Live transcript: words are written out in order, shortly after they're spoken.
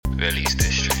Release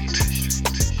District.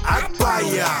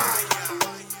 Akbaya,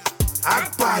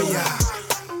 Akbaya,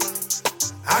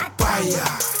 Akbaya,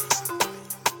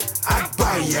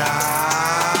 Akbaya.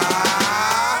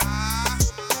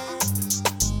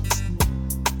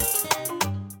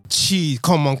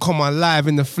 Come on, live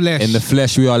in the flesh. In the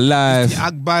flesh, we are live. The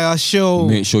Akbaya show.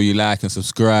 Make sure you like and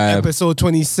subscribe. Episode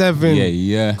 27.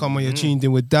 Yeah. Come on, you're tuned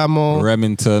in with Damo.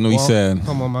 Remington, what you saying?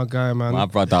 Come on, my guy, man. My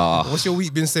brother. What's your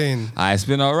week been saying? It's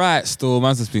been alright still,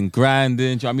 man. It's been grinding. Do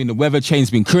you know what I mean? The weather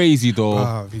change's been crazy,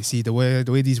 though. You see, the way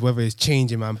these weather is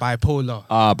changing, man. Bipolar.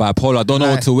 Bipolar. I don't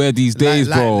know what to wear these days,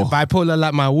 bro. Bipolar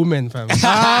like my woman, fam. Just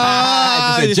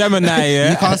a Gemini,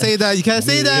 yeah? You can't say that. You can't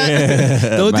say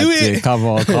that. Don't do it. Come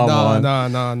on.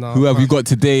 No. Who have we got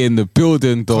today in the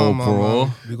building, though,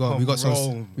 bro? We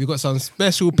got some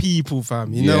special people,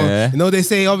 fam. You know they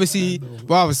say obviously,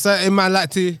 bro, certain man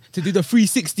like to do the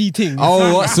 360 thing.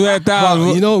 Oh, swear down.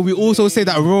 But, we also say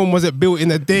that Rome wasn't built in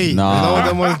a day. Nah.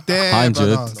 Them was there.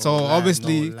 100. So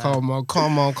obviously, come on.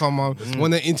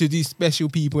 Want to introduce special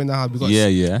people in the house. We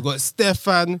got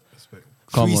Stefan.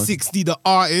 360 the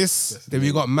artist. Then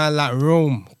we got man like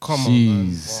Rome. Come on,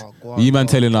 man. You man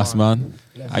telling us, man.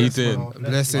 How you doing?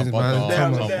 Blessings, man.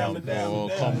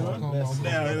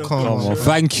 Come on.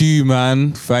 Thank you,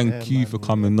 man. Thank you for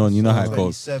coming on. You know how it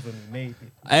goes. 27.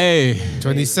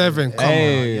 Come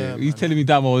on. He's telling me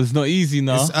that it's not easy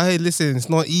now. Listen, it's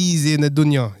not easy in the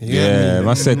dunya.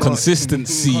 I said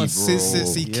consistency.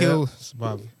 Consistency kills,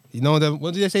 bro. You know them?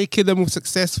 What did they say? Kill them with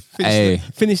success.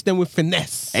 Finish them with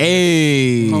finesse.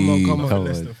 Come on.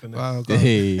 Wow,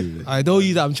 I don't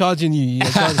use that. I'm charging you.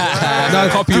 No,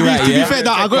 copyright. To be fair,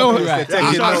 I got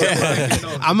it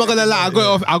off. I'm not gonna lie. I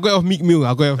got it off Meek Mill.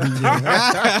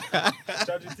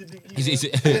 He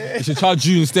should charge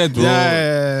you instead, bro.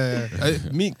 Yeah.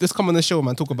 Meek, just come on the show,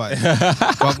 man. Talk about it.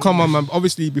 But come on, man.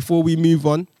 Obviously, before we move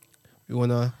on, we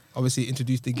wanna obviously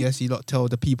introduce the guests. You lot tell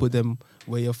the people them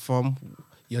where you're from.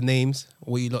 Your names,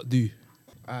 what you lot do.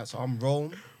 Alright, so I'm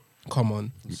Rome. Come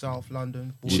on. From South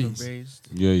London, born and raised.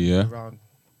 Yeah. Around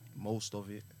most of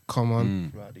it. Come on.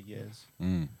 Throughout the years.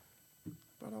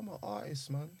 But I'm an artist,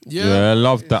 man. Yeah, I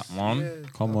love that, man.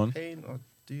 Come on. I paint, I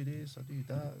do this, I do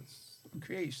that. I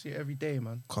create shit every day,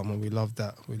 man. Come on, we love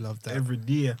that. Every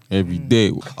day. Every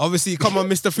day. Obviously, come on,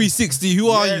 Mr. 360. Who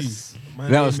are you?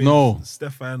 Let us know.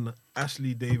 Stefan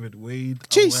Ashley David Wade.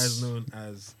 Otherwise known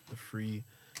as the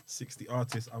 360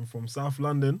 artist. I'm from South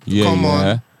London. Come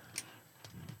on.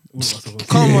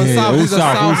 Come on, South is a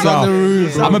South London room.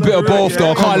 I'm a bit of both,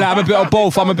 though. I can't lie. I'm a bit of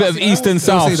both. I'm a bit of East and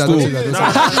South still.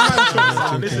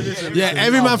 Yeah,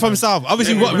 every man from South.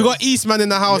 Obviously, we got East man in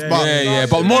the house, but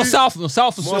but more South as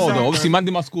well, though. Obviously, man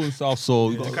did my school in South, so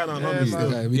we don't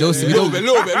a little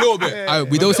bit.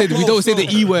 We don't say the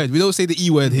E word. We don't say the E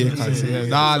word here.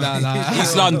 Nah.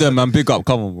 East London, man. Big up.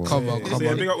 Come on, bro. Come on.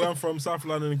 Big up where I'm from, South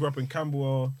London. Grew up in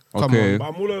Camberwell. Okay. But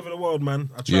I'm all over the world, man.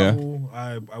 I travel.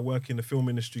 I work in the film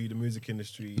industry, the music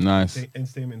industry,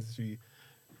 entertainment industry,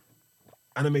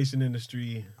 animation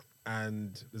industry,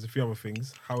 and there's a few other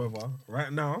things. However,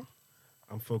 right now,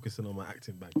 I'm focusing on my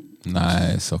acting bank.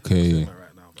 Nice, okay.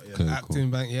 Right now, but yeah.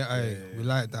 Acting bank, we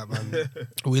like that, man.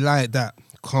 We like that.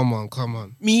 Come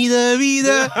on. Me the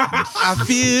reader, I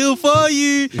feel for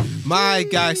you. My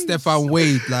guy, Stefan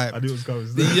Wade. Like, I knew it was coming.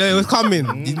 It was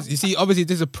coming. You see, obviously,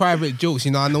 this is a private jokes.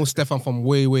 I know Stefan from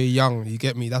way young. You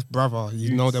get me? That's brother.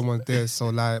 You know them ones there. So,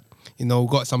 like,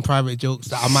 got some private jokes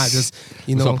that I might just,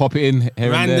 so pop it in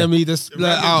here randomly just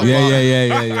blurt out.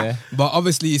 Yeah. But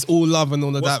obviously, it's all love and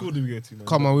all of What that. school did we go to, man?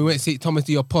 Come on, we went to St. Thomas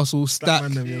the Apostle, Stack.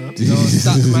 Man, them,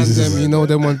 Stack man, them,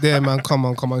 them ones there, man. Come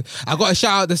on. I got a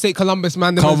shout out to St. Columbus,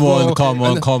 man. Them Come on.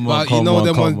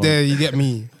 them ones there, you get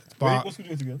me. What school did you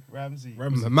go to again? Ramsey.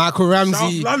 Michael Ramsey.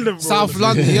 South London, bro. South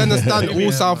London, you understand?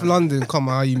 All South London. Come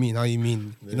on, how you mean?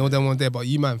 You know them one there, but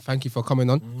you, man, thank you for coming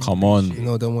on. Come on. You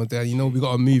know them one there. We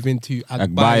got to move into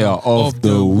Akbaya of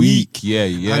the week.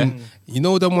 Yeah. And you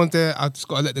know them one there, I just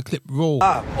got to let the clip roll.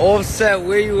 Offset,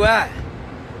 where you at?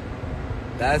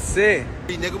 That's it.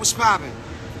 Hey, nigga, what's poppin'?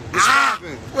 What's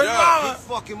poppin'? Big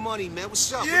fucking money, man.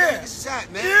 What's up? Where niggas is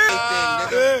at, man?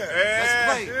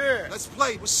 Let's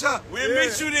play. What's up? We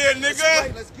meet you there,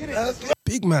 nigga. Let's get it.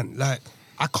 Big man, like,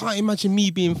 I can't imagine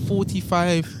me being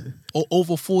 45 or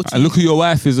over 40. And look who your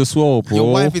wife is as well, bro.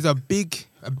 Your wife is a big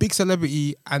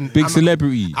celebrity. And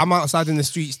celebrity. I'm outside in the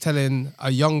streets telling a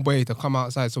young boy to come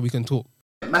outside so we can talk.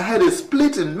 My head is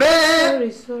splitting, man.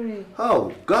 Sorry.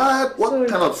 Oh, God. What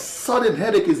kind of sudden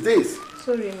headache is this?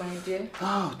 Sorry, my dear.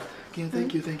 Oh,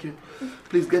 thank you.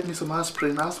 Please get me some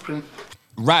aspirin.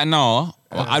 Right now,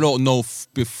 I don't know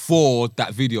before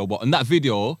that video, but on that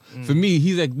video, for me,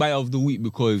 he's Akbaya of the week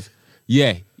because,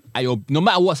 no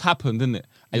matter what's happened, innit?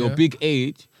 At your big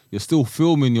age, you're still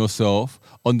filming yourself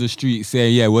on the street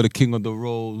saying, yeah, we're the king of the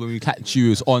road. When we catch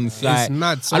you, it's on site. It's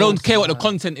mad. I don't care what the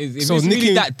content is. If it's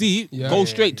really that deep, go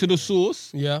straight to the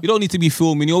source. Yeah. You don't need to be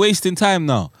filming. You're wasting time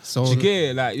now. So you get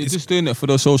it? Like, you're just doing it for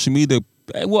the social media.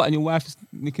 What? And your wife is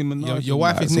Nicki Minaj. Your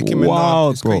wife is Nicki Minaj.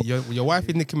 Wild, It's bro. great. Your wife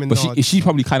is Nicki Minaj. But she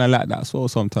probably kind of like that as well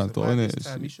sometimes, though,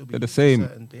 innit? They're the same.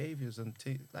 Certain behaviors and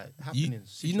like happenings,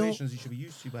 situations you should be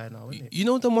used to by now, isn't it? You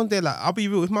know the one day, like, I'll be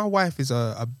real. If my wife is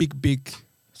a big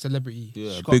celebrity,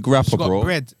 Yeah, big rapper, she got bro.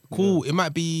 bread. Cool. It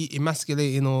might be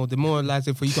emasculating or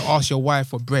demoralizing for you to ask your wife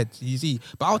for bread. You see,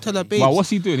 but I'll tell her, babes. Well, what's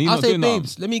he doing? He's I'll not say, doing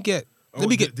babes, let me get. Did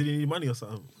he need money or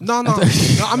something? No. I'm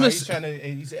He's just trying to.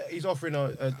 He's offering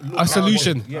a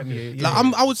solution. Yeah.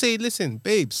 Like I would say, listen,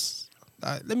 babes,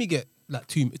 like, let me get like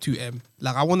 2M.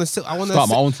 Like I want to Start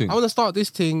my own thing. I want to start this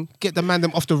thing. Get the man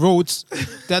them off the roads.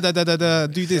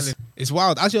 Do this. It's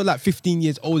wild. As you're like 15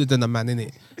 years older than a man,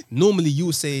 innit? Normally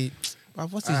you say,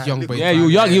 what's this young boy? Yeah, you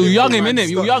young him, innit?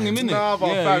 You young him, innit? Nah, but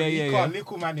fam, you yeah. can't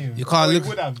little man him. You can't Or he lick-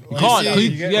 would have. You can't.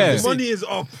 Yeah. The money is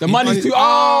up. The money's too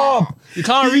up. You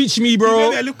can't reach me,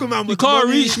 bro. You can't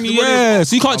reach me, yeah.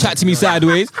 So you can't chat to me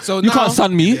sideways. So you now- can't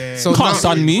sun me. So You can't now-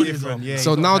 sun me.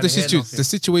 So now the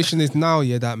situation is now,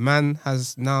 that man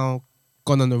has now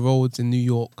gone on the roads in New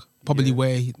York, probably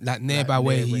where he, like nearby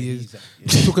where he is.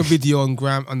 He took a video on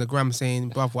the gram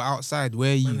saying, "Bruv, we're outside.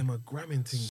 Where are you?" Man, I'm gramming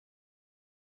thing.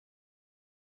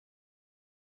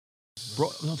 Bro,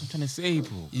 that's what I'm trying to say,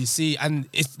 bro. You see, and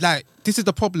it's like this is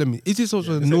the problem. If this was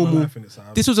a This ain't my normal, life, innit, so I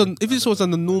if this was haven't-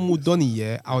 on the normal Donny,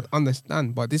 I would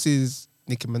understand. But this is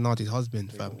Nicki Minaj's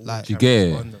husband, fam. Like, You get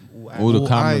it? All the All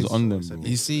cameras eyes. on them, bro.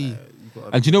 you see,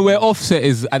 And do you know where Offset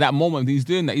is at that moment? He's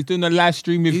doing that. He's doing a live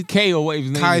stream with K or whatever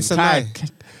his name Kai is. Sanai.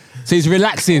 So he's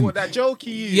relaxing. What that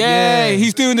jokey? Yeah,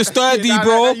 he's doing the sturdy, Yeah,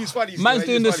 bro. that is funny, Man's that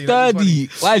doing is the funny, that is sturdy.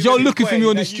 funny. Why is y'all That is looking for me funny,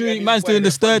 on the that street? is Man's funny, doing the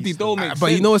that's funny sturdy. stuff. Don't make but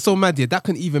you sense. know what's so mad? Yeah, that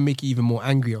can even make you even more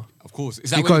angrier Of course.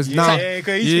 because now he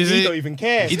don't even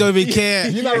care. he don't even care.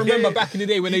 You might remember back in the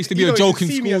day when there used to be You a don't joke in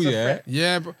even see me school, as a yeah? threat.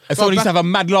 Yeah, bro. And someone used to have a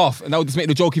mad laugh, and that would just make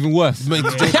the joke even worse. Make the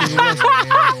joke even worse.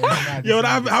 Yo,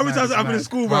 how many times that happened in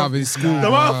school, bro? Bruv, in school, The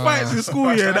amount of bruh. fights in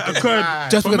school, yeah, that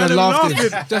occurred. Just from because men they're laughing. laughing.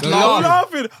 Just They're laughing.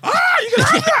 laughing.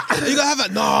 You gonna have that?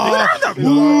 You gonna have it?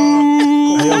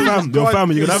 No. Your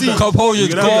family, you gonna have that. Composure, You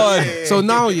gonna have God. So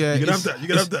now, yeah, You gonna have it's- that. You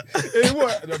gonna have that.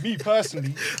 What? Me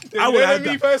personally. I would have Me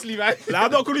that. personally, man. Like,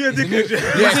 I'm not calling you a dickhead.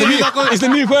 Yeah, it's the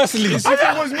me personally. If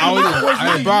it was me,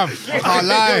 Hey, bruv, I can't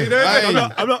lie. Hey.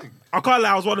 I'm not. I can't lie.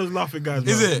 I was one of those laughing guys.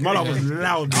 Is bro. it? My laugh was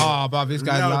loud. bro. Oh, bruv, this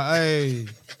guy's Loud. like, hey.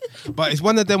 But it's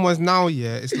one of them ones now,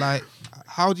 yeah. It's like,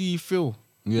 how do you feel?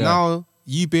 Yeah. Now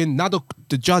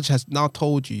the judge has now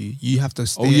told you you have to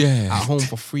stay yeah. at home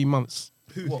for 3 months.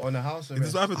 What, on a house Is this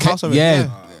arrest? what happened? House arrest, Yeah.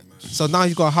 So now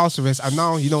he's got a house arrest, and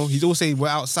now he's all saying we're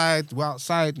outside.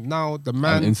 Now the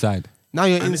man, And inside. now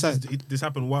you're And inside. this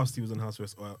happened whilst he was in house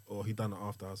arrest, or he done it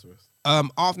after house arrest.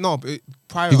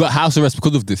 Prior, You got house arrest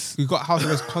because of this. we got house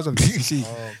arrest because of this. You see,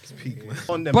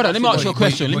 On them Brother, let me ask you a possible-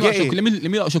 question. Let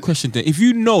me ask you a question then. If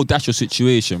you know that's your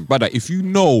situation, brother, if you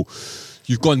know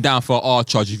you've gone down for an R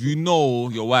charge, if you know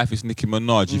your wife is Nicki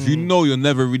Minaj, if you know you're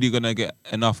never really gonna get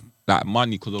enough like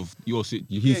money because of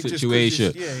his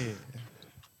situation,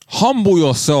 humble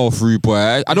yourself, rude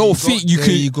boy. I don't think you there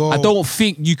could. you go. I don't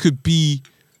think you could be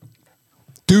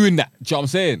doing that. Do you know what I'm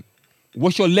saying?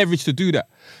 What's your leverage to do that?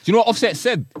 Do you know what Offset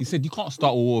said? He said you can't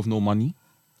start a war with no money.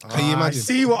 can you imagine?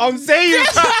 See what I'm saying?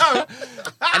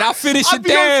 And I finish it I'd be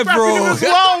there, unstrapping him bro. as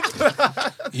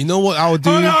well. You know what I would do?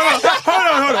 Hold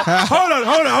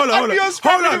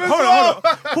on.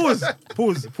 Pause.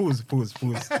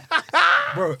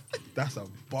 Bro, that's a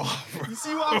bar, bro. You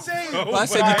see what I'm saying? I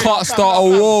said you can't start a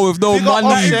war with no Big up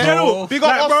money, Offset. bro. Big up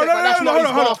Like, bro, Offset, but that's not his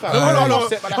bar, fam.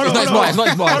 It's not his bar. It's not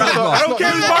his bar. I don't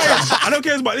care his bias. I don't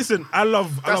care his bias. Listen, I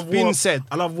love been war. said.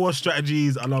 I love war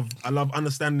strategies. I love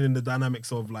understanding the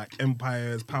dynamics of like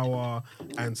empires, power,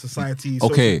 and society.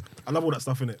 Okay. I love all that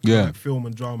stuff in it. Yeah. Like film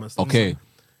and drama and stuff. Okay.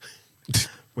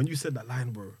 When you said that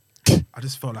line, bro, I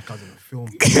just felt like I was in a film.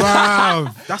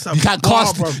 Wow. That's a You can't bar,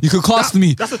 cast. bro. You can cast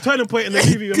me. That's a turning point in the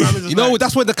TV. When man is just You know like,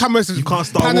 that's where the cameras is you can't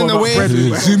start a panning war about away. bread.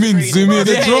 Zoom in.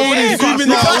 The drone is zooming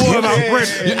You can't start a war out. about bread.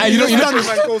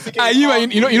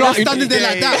 And you know, Standing there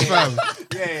like that, fam.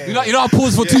 you know, I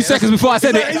paused for 2 seconds before I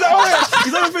said He's it. like, oh, yeah.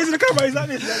 He's not even facing the camera. He's like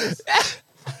this.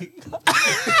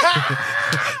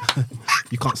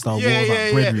 You can't start wars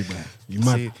like bread, bro. You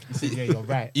mad? You see, yeah, you're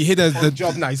right. You hear the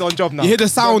Job now. He's on job now. you hear the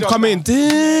sound coming. The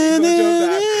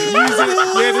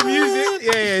music.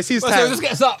 Yeah, it's his time. Let's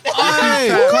get us up.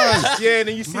 Yeah, and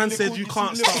then you see Man the said cool- you see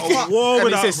can't the little start a war and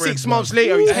without it says bread, 6 bro. months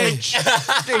later, he's hench.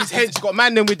 Yeah, he's hench. Got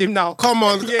man them with him now. Come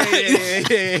on. Yeah.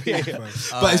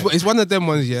 But it's one of them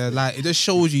ones, yeah. Like it just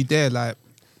shows you there, like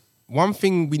one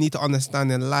thing we need to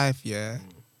understand in life, yeah,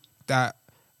 that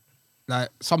like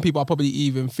some people are probably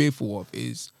even fearful of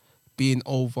is being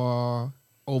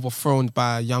overthrown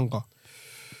by younger.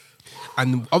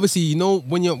 And obviously, you know,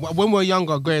 when we're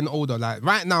younger, getting older, like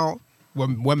right now,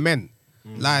 we're men,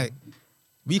 like.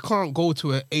 We can't go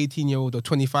to an 18-year-old or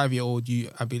 25-year-old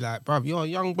and be like, bruv, you're a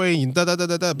young boy,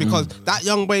 because that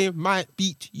young boy might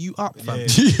beat you up, fam. Yeah.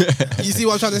 You see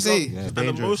what I'm trying to say? An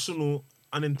emotional,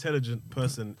 unintelligent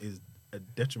person is a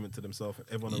detriment to themselves and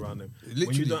everyone around them.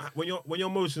 Literally. When your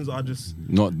emotions are just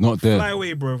Not there. fly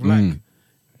away, bro. Like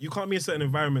you can't be in certain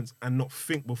environments and not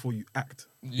think before you act.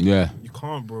 Yeah. You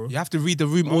can't, bro. You have to read the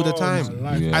room all the Oh, time.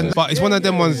 my life. Yeah. But it's one of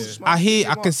them ones.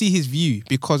 yeah. I can see his view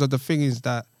because of the thing is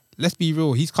that. Let's be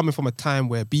real. He's coming from a time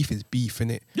where beef is beef,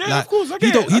 innit? Yeah, like, of course. I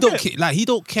He get it, I don't get it. he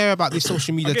don't care about this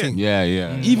social media get it. thing.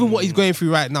 Yeah. Even what he's going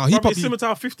through right now, he Probably probably. similar to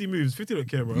how 50 moves. 50 don't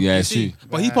care, bro. Yeah, You see. see,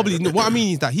 but he probably. What I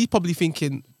mean is that he's probably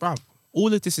thinking, bruv,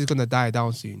 all of this is gonna die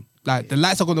down soon. Like the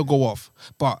lights are gonna go off,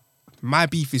 but my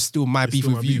beef is still my beef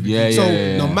still with my you. beef. Yeah, so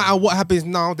yeah. no matter what happens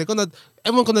now,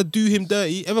 everyone's gonna do him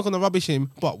dirty. Everyone's gonna rubbish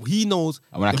him. But he knows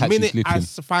And when I the catch you minute I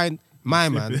slipping. find my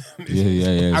man,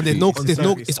 Yeah. and it's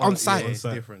on It's site. on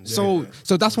site. different. So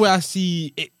that's where I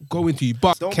see it going to.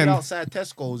 But Don't be outside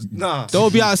Tesco's. Nah.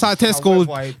 don't be outside Tesco's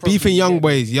However, it beefing probably- young yeah,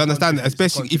 boys. You understand? contributes,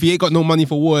 Especially if you ain't got no money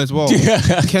for war as well.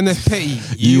 Kenneth Petty,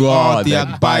 You you are are the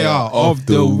the buyer of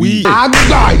the week.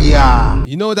 Agaya.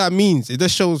 You know what that means? It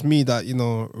just shows me that,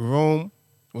 Rome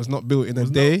was not built in a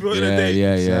day.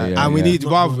 Yeah. And we need,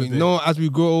 Not rather, built in a day. as we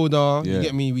grow older, Yeah. you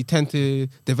get me, we tend to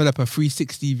develop a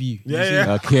 360 view. You see?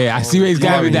 Yeah. Okay, I see where he's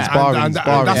going with that. And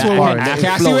that's what we Okay,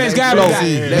 I see where he's going with that.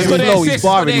 He's got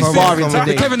the assist.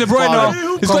 The Kevin De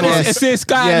Bruyne. He's got the assist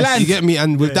guy and You lands. get me?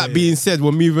 And with that being said,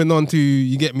 we're moving on to,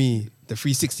 you get me, the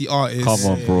 360 artist.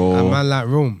 Come on, A bro. man like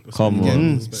Rome. Come You get on.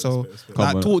 me? Respect, So, respect. like,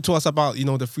 Come on. talk to us about,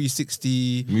 the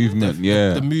 360 Movement,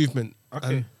 yeah. the movement.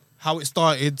 Okay. And how it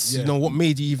started, Yeah. what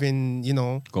made you even,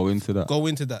 Go into that. go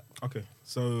into that. Okay,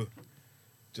 so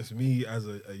just me as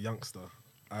a youngster,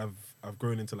 I've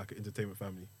grown into like an entertainment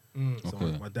family. So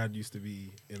Okay. my dad used to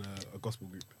be in a gospel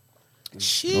group.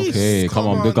 Jeez, Okay, come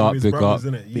on, big up, With his big up.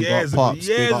 brothers, innit? Big Years up ago. pops,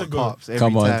 big Years up ago. pops. Every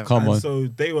Come on, time. come on. And so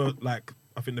they were like,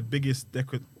 I think the biggest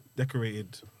decorated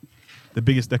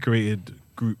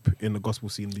group in the gospel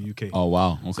scene in the UK. Oh,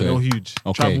 wow. So they were Okay. huge.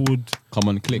 Okay. Travelled Come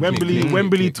on, click. Wembley, click.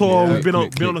 Wembley click, tour. click, We've been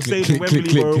click, on the click, stage click, in Wembley,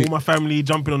 click, bro. click. All my family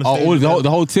jumping on the Oh, stage. the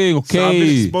whole thing. So I've been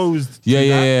Okay. exposed. to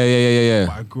Yeah. that,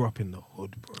 But I grew up in the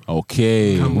hood, bro.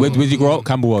 Okay. Camberwell. Where'd you grow up?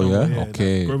 Camberwell, yeah? Like,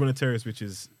 Okay. Grove on the Terrace, which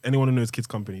is anyone who knows Kids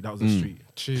Company, that was the street.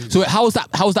 So how's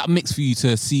that mix for you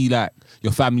to see like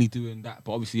your family doing that?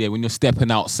 But obviously, yeah, when you're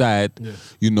stepping outside, Yeah.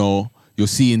 you're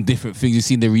seeing different things. You're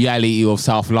seeing the reality of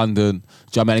South London. Do you know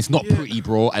what I mean? It's not pretty,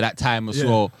 bro, at that time as Yeah.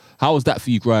 well. How was that for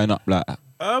you growing up? Like,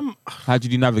 how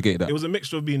did you navigate that? It was a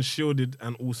mixture of being shielded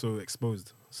and also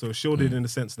exposed. So shielded in the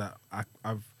sense that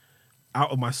I've out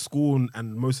of my school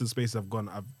and most of the spaces I've gone,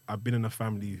 I've been in a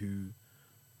family who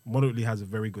moderately has a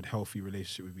very good, healthy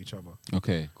relationship with each other.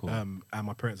 Okay, cool. And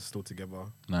my parents are still together.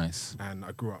 Nice. And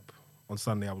I grew up. On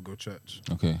Sunday I would go to church.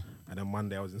 Okay. And then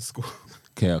Monday I was in school.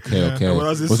 Okay. Yeah, and when I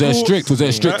was in Was there a school- strict? Was there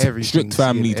a strict Everything,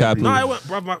 family seeing type? everything. No, I Of,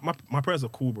 went, bro. My parents are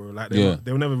cool, bro. Like Yeah.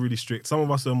 they were never really strict. Some of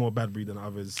us are more bad breed than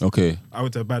others. okay. I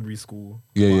went to a bad breed school.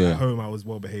 Yeah, but yeah. At home I was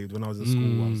well behaved. When I was in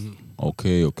school, I was.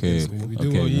 Okay. We do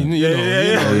Okay. what man.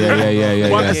 Yeah. Yeah.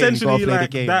 But You essentially, gotta play the like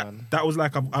game, that. man. That was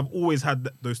like I've always had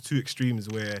those two extremes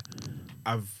where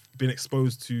I've been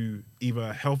exposed to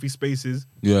either healthy spaces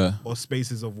Yeah. or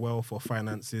spaces of wealth or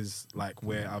finances, like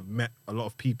where I've met a lot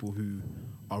of people who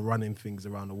are running things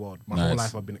around the world. My whole Nice.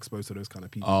 life I've been exposed to those kind of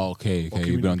people. Oh, okay. Or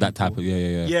You've been on that type of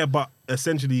community yeah. Yeah, but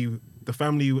essentially the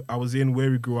family I was in,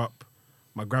 where we grew up,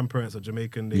 my grandparents are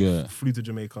Jamaican. They Yeah. flew to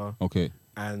Jamaica, Okay.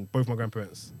 and both my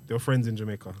grandparents, they were friends in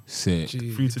Jamaica. Sick.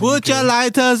 Flew to the Put UK. your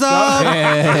lighters up.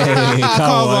 Hey,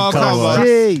 come on.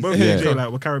 Both Yeah. DJ,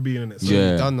 like we're Caribbean in it. So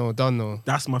Yeah. Don't know.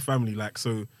 that's my family. Like,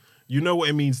 so you know what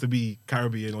it means to be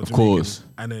Caribbean or Jamaican, course.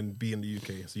 and then be in the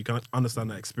UK. So you can understand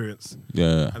that experience,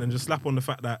 Yeah. and then just slap on the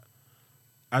fact that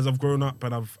as I've grown up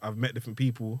and I've met different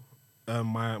people,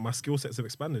 my skill sets have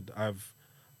expanded. I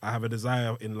have a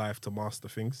desire in life to master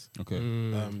things. Okay.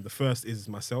 The first is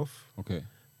myself, Okay.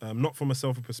 not from a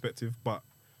selfish perspective, but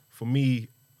for me,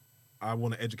 I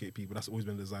want to educate people. That's always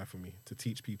been a desire for me, to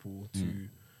teach people, to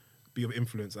be of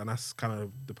influence, and that's kind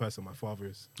of the person my father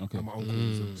is. Okay. And my uncle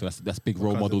is. And So that's big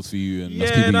role cousins. models for you, and Yeah,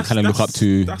 that's people you kind of look up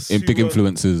to that's in big who,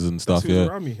 influences and stuff. that's who's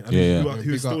Yeah. around me. And Yeah, who's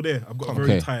Big still up. there. I've got a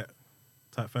Okay. very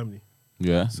tight family.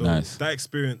 Yeah. So Nice. that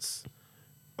experience,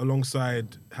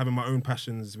 alongside having my own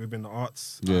passions within the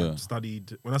arts, Yeah. I've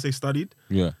studied. When I say studied,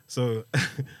 Yeah. so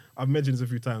I've mentioned this a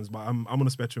few times, but I'm on a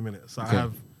spectrum in it. So Okay.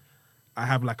 I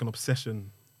have like an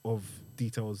obsession of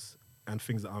details and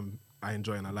things that I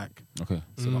enjoy and I like. Okay.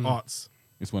 So the arts.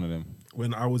 It's one of them.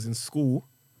 When I was in school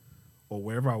or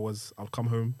wherever I was, I'd come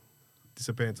home,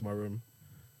 disappear into my room.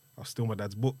 I'll steal my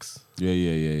dad's books.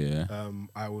 Yeah.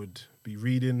 I would be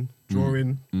reading,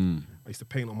 drawing. I used to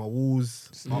paint on my walls,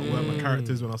 artwork, my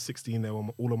characters. When I was 16, they were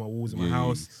all on my walls in my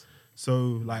house.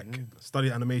 So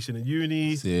studied animation in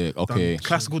uni. Sick. Okay. Done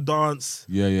classical dance.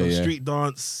 Yeah. Done street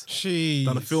dance. Jeez.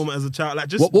 Done a film as a child. Like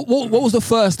just What was the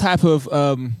first type of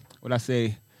what I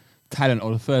say talent,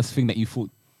 or the first thing that you thought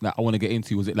that I want to get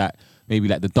into? Was it like maybe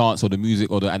like the dance or the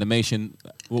music or the animation?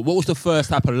 What was the first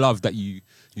type of love that you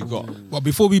got? Well,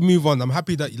 before we move on, I'm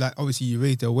happy that like obviously you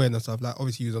raised the awareness of like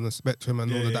obviously you was on the spectrum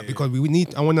and all of that because we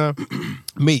need. I want to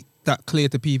make that clear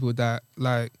to people that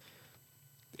like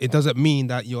it doesn't mean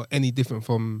that you're any different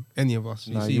from any of us.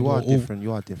 No, see, you we're are all- different.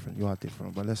 You are different. You are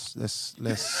different. But let's That's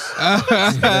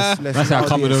how I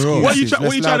come with the rule. What are you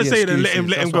trying to say then? Let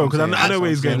him go, because I know where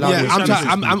he's going. Yeah,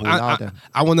 I'm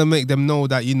I want to make them know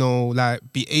that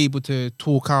like be able to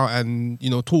talk out and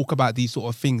talk about these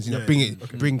sort of things.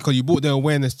 Bring because you brought the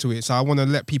awareness to it. So I want to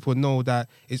let people know that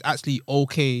it's actually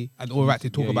okay and all right to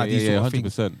talk about these sort of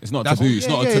things. 100%. It's not That's- taboo. It's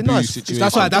not a taboo situation.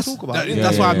 That's why. That's talk about it.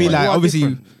 that's why I mean like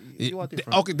obviously. You are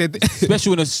different. Okay,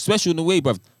 special in a way,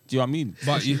 bruv. Do you know what I mean?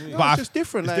 but It's just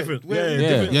different. It's like, different. we're-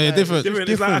 Yeah, yeah, different. Different.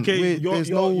 It's like, okay, There's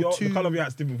no the two- colour of your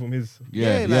hat's different from his.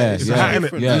 Yeah. it's a hat,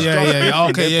 innit? Yeah. Yeah.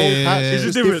 Okay, yeah. It's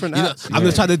just different. I'm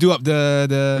just trying to do up the.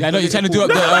 Yeah, I know you're trying to do up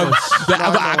the.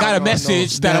 I got a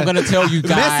message that I'm gonna tell you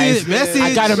guys. Message.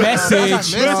 I got a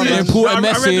message, an important I read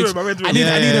message. through it. I need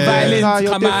a violin to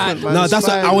come out. No, that's what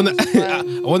I want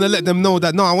to. I want to let them know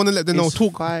that. No, I want to let them know.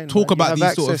 Talk about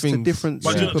these sort of things. Different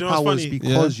But do you know what's superpowers funny?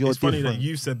 because you're It's funny different. that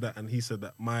you said that and he said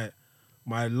that.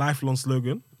 My lifelong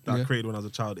slogan that I created when I was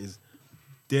a child is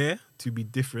dare to be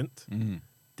different,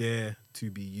 dare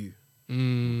to be you.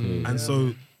 And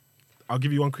so I'll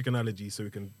give you one quick analogy so we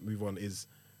can move on. Is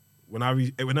whenever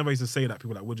I used to say that,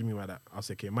 people are like, what do you mean by that? I'll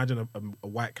say, okay, imagine a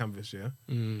white canvas,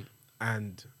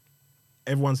 and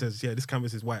everyone says, yeah, this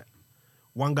canvas is white.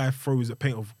 One guy throws a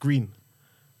paint of green,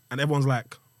 and everyone's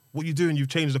like, what are you doing? You've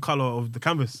changed the color of the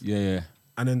canvas. Yeah.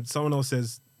 And then someone else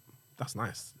says, that's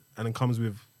nice, and then comes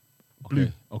with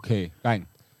blue. Okay. Bang.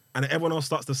 And then everyone else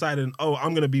starts deciding, oh,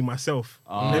 I'm gonna be myself.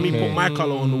 Let me put my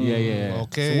color on the wall. Yeah.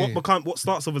 Okay. So what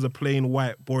starts off as a plain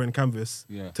white, boring canvas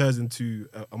Yeah. turns into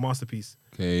a masterpiece.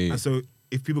 Okay. And so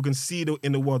if people can see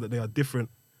in the world that they are different,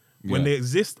 when they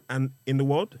exist and in the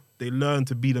world, they learn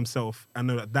to be themselves and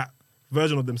know that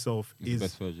version of themselves It's the is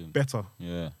best version. better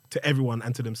Yeah. to everyone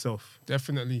and to themselves.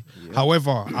 Definitely.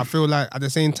 However, I feel like at the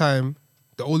same time,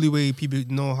 the only way people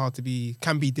know how to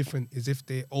can be different is if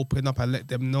they open up and let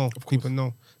them know. People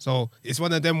know. So it's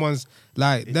one of them ones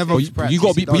like never. You got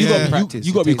to be, you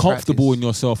got to be comfortable practice. in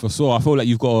yourself as well. I feel like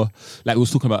you've got to, like we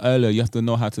was talking about earlier, you have to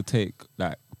know how to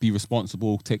be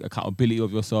responsible, take accountability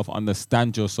of yourself,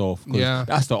 understand yourself. 'Cause Yeah.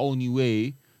 that's the only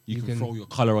way you can throw your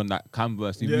color on that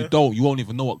canvas. If you don't, you won't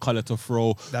even know what color to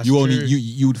throw. That's you true.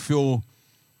 you'd feel.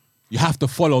 You have to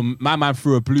follow. My man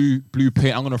threw a blue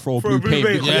paint. I'm gonna throw a blue paint.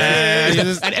 paint.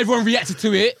 because- and everyone reacted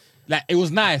to it. Like it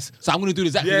was nice, so I'm gonna do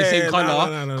exactly the same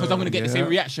color because I'm gonna get the same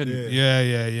reaction.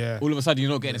 Yeah. All of a sudden,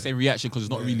 you're not getting the same reaction because it's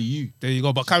not really you. There you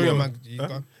go. But carry on, man. You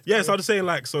go. Yeah, so I'm just saying,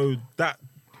 like, so that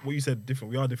what you said,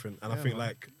 different. We are different, and I think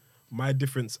like my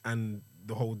difference and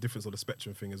the whole difference of the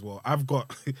spectrum thing as well. I've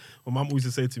got. My mum used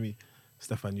to say to me,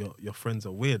 "Stefan, your friends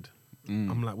are weird."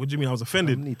 I'm like, "What do you mean?" I was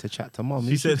offended. I need to chat to mum.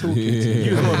 She said, talking to me?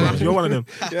 "You're one of them."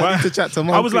 I need to chat to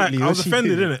mum I was like, quickly. I was What's she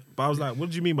offended, doing? innit? But I was like, "What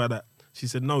do you mean by that?" She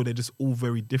said, "No, they're just all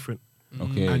very different,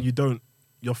 Okay. and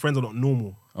your friends are not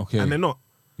normal, Okay. and they're not."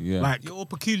 Yeah. Like, You're all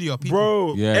peculiar people.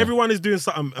 bro, Yeah. everyone is doing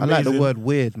something I amazing. like the word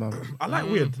weird, man. I like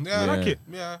weird. Yeah. I like it.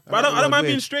 Yeah. But I don't mind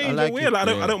being weird. strange I like or weird. it. Like,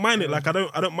 I don't mind it. Like I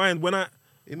don't mind when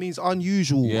It means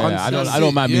unusual. Yeah, I unseen.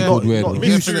 don't mind being Yeah. called weird. Not bro.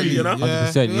 mystery, you know?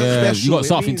 100%. Yeah, Special. you got It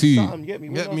something means to you. something, Get me?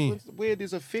 Get me. Weird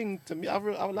is a thing to me. I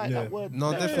like Yeah. that word.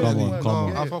 No, That definitely. word. Come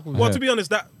on. No, I fuck with Well, you. to be honest,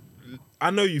 that I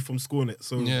know you from school, innit?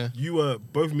 So Yeah. you were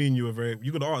both me and you were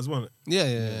you got the art as well, innit?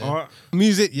 Yeah. Art.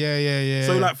 Music. Yeah.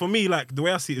 So like for me, like the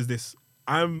way I see it is this: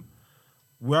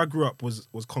 where I grew up is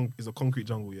a concrete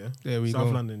jungle, yeah. There we South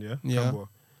go. London, yeah. Yeah. Canberra.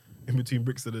 in between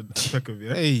Brixton and Peckham.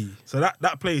 Yeah. Hey. So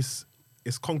that place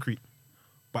is concrete,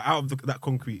 but out of that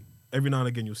concrete, every now and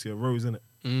again you'll see a rose in it.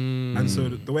 And so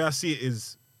the way I see it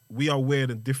is, we are weird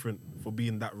and different for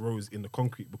being that rose in the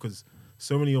concrete, because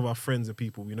so many of our friends and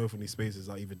people we know from these spaces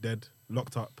are either dead,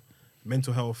 locked up,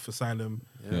 mental health asylum.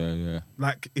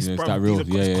 Like it's, Yeah, it's bro, that real.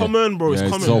 it's common, bro. It's Yeah,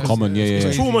 common. it's so common. Yeah, It's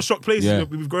yeah. a trauma shock place. Yeah.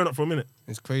 We've grown up for a minute,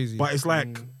 It's crazy. but it's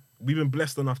like we've been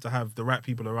blessed enough to have the right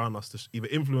people around us to either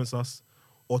influence us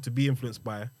or to be influenced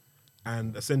by,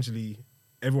 and essentially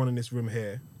everyone in this room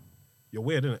here, you're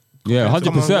weird, innit? Yeah,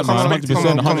 100%, man.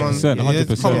 100%, 100%,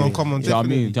 100%. Come on, Do you know what I mean?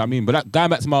 Do you know what I mean? But that, going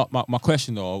back to my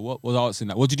question though, what was I asking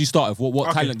that? What did you start with? What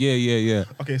Okay. talent? Yeah.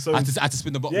 Okay, so I had to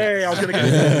spin the bottle. yeah, I was gonna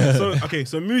get it.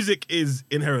 So music is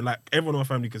inherent. Like everyone in my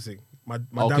family can sing. My dad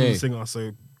was Okay. a singer,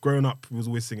 so growing up he was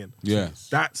always singing. Yeah.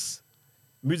 That's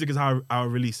music is how I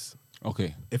release.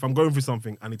 Okay. If I'm going through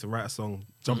something, I need to write a song,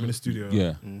 jump in the studio,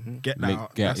 Yeah. get that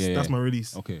out. That's my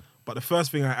release. Okay. But the first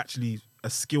thing a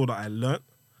skill that I learnt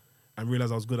and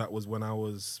realized I was good at was when I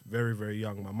was very, very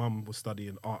young. My mum was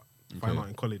studying art, fine art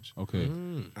in college. Okay.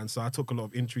 And so I took a lot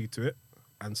of intrigue to it.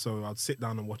 And so I'd sit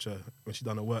down and watch her when she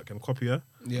done her work and copy her.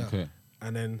 Yeah. Okay.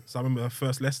 And then, so I remember her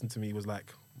first lesson to me was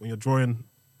like, when you're drawing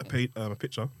a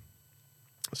picture,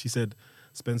 she said,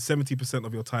 spend 70%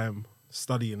 of your time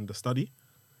studying the study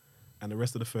and the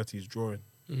rest of the 30 is drawing.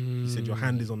 She said, your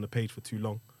hand is on the page for too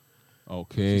long.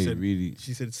 Okay. She said, really.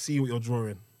 She said, see what you're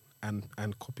drawing and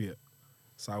copy it.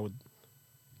 So I would.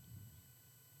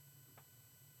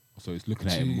 So it's looking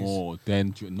at it more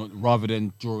than rather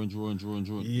than drawing.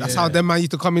 Yeah. That's how them man used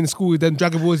to come in school with them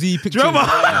Dragon Ball Z pictures. Remember?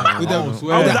 With them, I with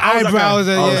the eyebrows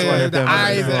and I was one yeah, of the them, man.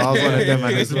 eyes. I was one of them,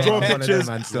 man. I used to I draw was one of them, pictures.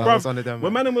 man, still. I Bruv, was one of them,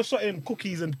 when man. man was shotting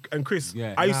cookies and crisps,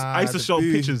 Yeah. I used to the show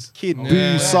Boo pictures. Kid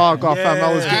Boo Saga, fam.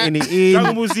 I was getting it in.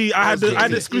 Dragon Ball Z, I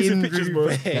had exclusive in pictures, bro.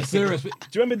 Ruben. Serious. Do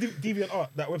you remember DeviantArt,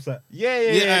 that website?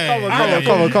 Yeah.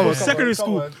 Come on. Secondary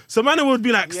school. So man would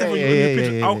be like 7 yeah,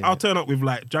 pictures. yeah. I'll turn up with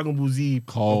like Dragon Ball Z of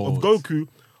Cold. Goku,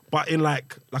 but in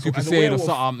like Super as a Saiyan or werewolf.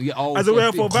 something. Yeah, As a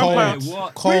werewolf for a vampire.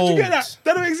 What? Where'd you get that?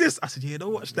 That don't exist. I said, yeah,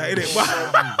 don't watch that, innit?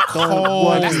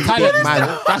 That's talent,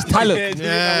 man. That's talent.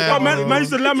 Yeah, man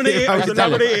used to laminate it. I used to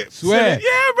laminate it. Swear.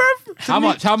 Yeah, bro. How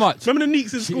much? Remember the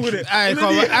Neeks in school with it? Hey, come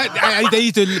on. They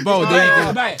used to, bro. They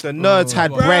used to. The nerds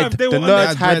had bread. they The were nerds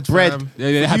on had that bread. bread,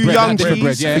 Yeah, they For had you bread, young different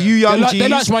bread, G's, yeah. for you young Their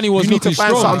lunch G's, money was you need to looking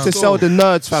find strong. something to sell the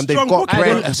nerds, fam. They've Strong got pocket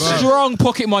bread. money. Strong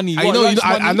pocket money. I know,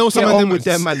 I know some Get of on them with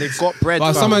them, man. They've got bread.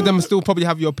 But fam. some of them still probably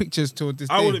have your pictures till this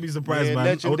day. I wouldn't be surprised, Yeah, man.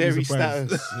 I wouldn't be legendary surprised.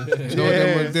 status. You know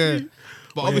them were there.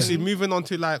 But Yeah. obviously, moving on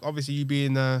to like, obviously you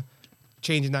being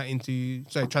changing that into,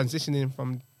 transitioning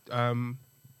from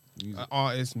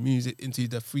artist music into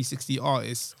the 360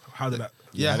 artist. How did that?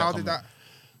 Yeah, how come did that?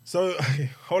 So,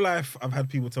 whole life I've had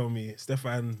people tell me,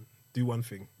 Stefan, do one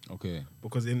thing. Okay.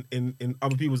 Because in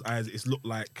other people's eyes, it's looked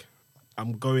like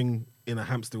I'm going in a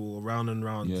hamster wheel round and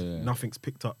round. Yeah. Nothing's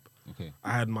picked up. Okay.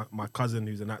 I had my cousin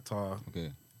who's an actor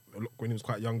Okay. when he was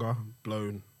quite younger,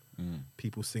 Blown,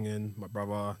 people singing, my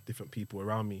brother, different people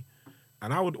around me.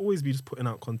 And I would always be just putting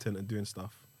out content and doing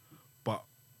stuff. But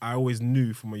I always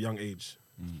knew from a young age,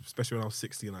 especially when I was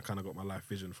 16, I kind of got my life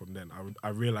vision from then. I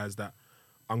realized that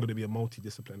I'm going to be a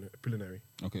multidisciplinary.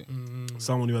 Okay.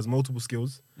 Someone who has multiple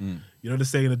skills. You know the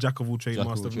saying, a jack of all trades, Jack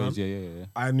of master all of none? trades, yeah.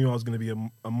 I knew I was going to be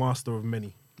a master of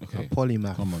many. Okay.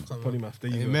 Polymath. Come on. Polymath, there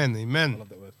you go. Amen, I amen. love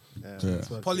that word. Yeah.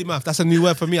 Polymath, that's a new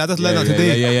word for me. I just learned that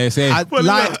today. Yeah, same. Like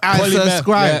and Polymath,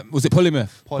 subscribe. yeah. Was it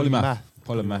polymath? Polymath.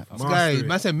 Polymath. This guy,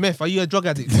 man said meth. Are you a drug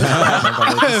addict? This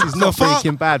is No, not fuck.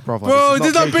 Breaking Bad, brother. Bro, this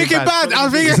is not Breaking Bad. I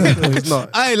think It's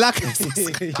not. I like.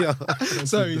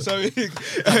 Sorry.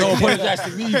 Don't apologize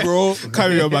to me, bro.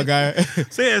 Carry on, my guy.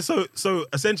 So yeah, so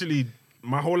essentially,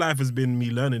 my whole life has been me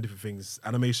learning different things.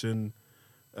 Animation.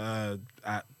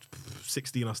 At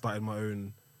 16, I started my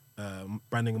own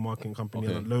branding and marketing company.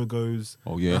 Okay. And logos.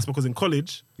 Oh, yeah. That's because in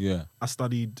college, Yeah. I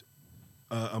studied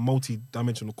a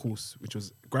multi-dimensional course, which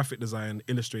was graphic design,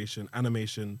 illustration,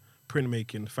 animation,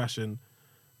 printmaking, fashion,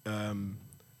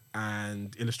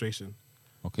 and illustration.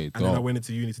 Okay. And then I dope. went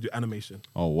into uni to do animation.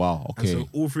 Oh wow. Okay. And so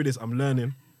all through this, I'm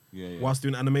learning. Yeah. Whilst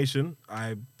doing animation,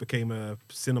 I became a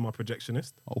cinema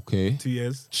projectionist. Okay. 2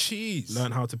 years. Jeez.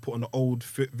 Learned how to put on the old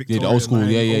Yeah, Victorian the old school. line,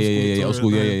 Yeah. Old school.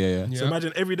 Victorian line. Yeah. So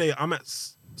imagine every day I'm at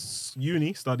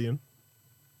uni studying,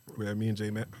 where me and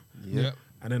Jay met, Yeah.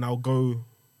 and then I'll go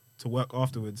to work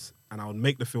afterwards, and I'll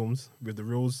make the films with the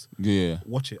reels. Yeah.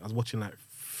 Watch it. I was watching like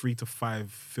 3 to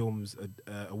 5 films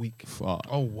a week, Fuck.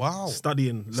 Oh wow.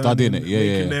 studying Studying learning, it, yeah,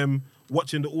 making yeah. them,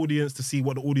 watching the audience to see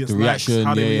what the audience The likes, reaction,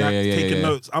 how they yeah, react, yeah, taking yeah.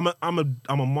 notes.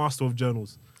 I'm a master of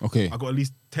journals. Okay. I got at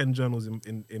least 10 journals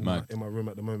in Mad. my room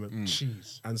at the moment.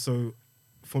 Jeez. And so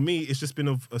for me, it's just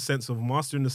been a sense of mastering the